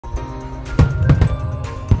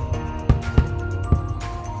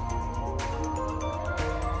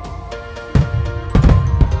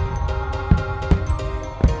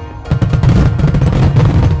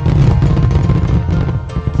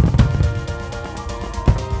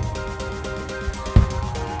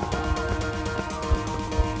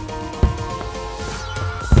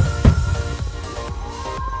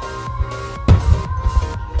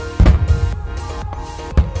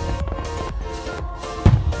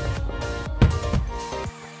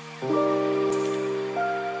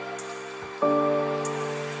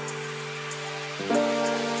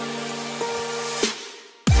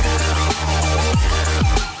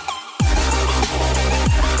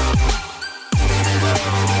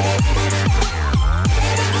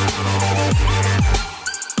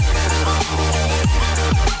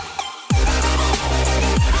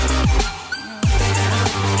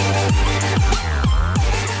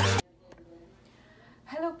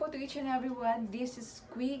po to each and everyone. This is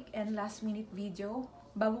quick and last minute video.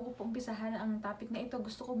 Bago ko po umpisahan ang topic na ito,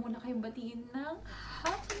 gusto ko muna kayong batiin ng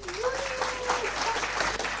Happy New Year!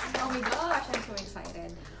 Oh my gosh, I'm so excited.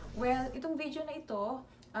 Well, itong video na ito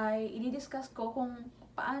ay i-discuss ko kung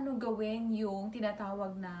paano gawin yung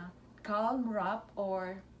tinatawag na calm wrap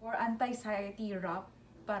or anti-anxiety wrap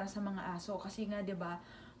para sa mga aso. Kasi nga, 'di ba,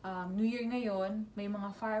 New Year ngayon, may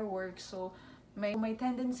mga fireworks, so may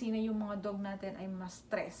tendency na yung mga dog natin ay mas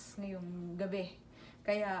stress ngayong gabi.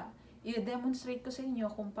 Kaya, i-demonstrate ko sa inyo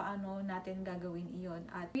kung paano natin gagawin iyon.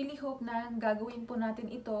 At really hope na gagawin po natin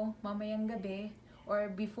ito mamayang gabi or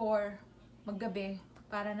before maggabi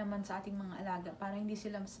para naman sa ating mga alaga, para hindi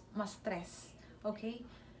sila mas stress. Okay?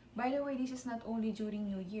 By the way, this is not only during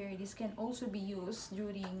New Year. This can also be used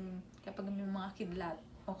during kapag may mga kidlat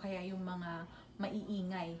o kaya yung mga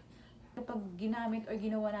maiingay. Kapag ginamit or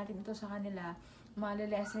ginawa natin ito sa kanila,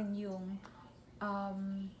 malilesen yung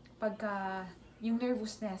yung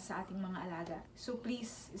nervousness sa ating mga alaga. So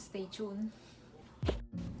please stay tuned.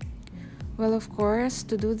 Well, of course,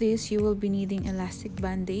 to do this, you will be needing elastic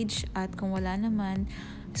bandage, at kung wala naman,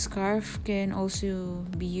 scarf can also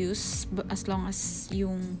be used as long as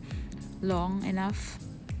yung long enough.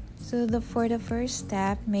 So for the first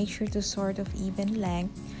step, make sure to sort of even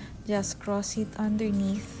length. Just cross it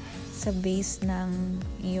underneath sa base ng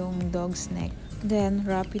yung dog's neck. Then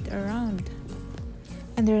wrap it around.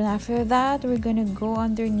 And then after that, we're gonna go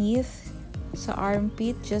underneath sa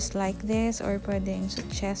armpit just like this, or pwedeng sa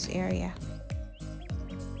chest area.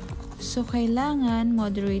 So kailangan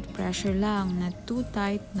moderate pressure lang, not too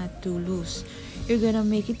tight, not too loose. You're gonna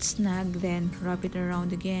make it snug, then wrap it around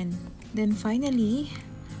again. Then finally,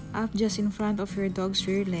 up just in front of your dog's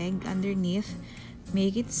rear leg underneath,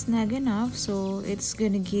 make it snug enough so it's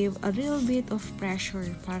gonna give a little bit of pressure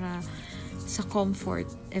para sa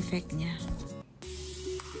comfort effect niya.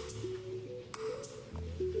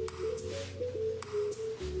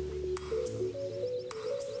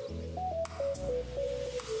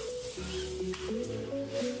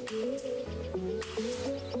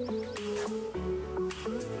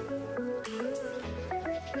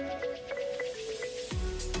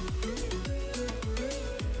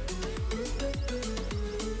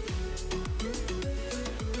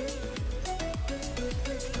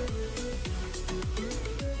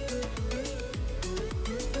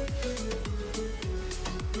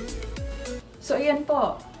 So, ayan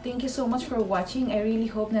po. Thank you so much for watching. I really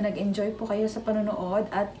hope na nag-enjoy po kayo sa panonood.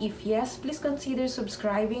 At if yes, please consider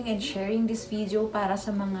subscribing and sharing this video para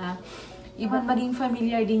sa mga ibang maging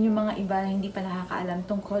familiar din yung mga iba na hindi pa nakakaalam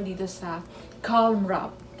tungkol dito sa calm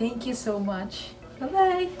wrap. Thank you so much.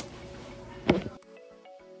 Bye-bye!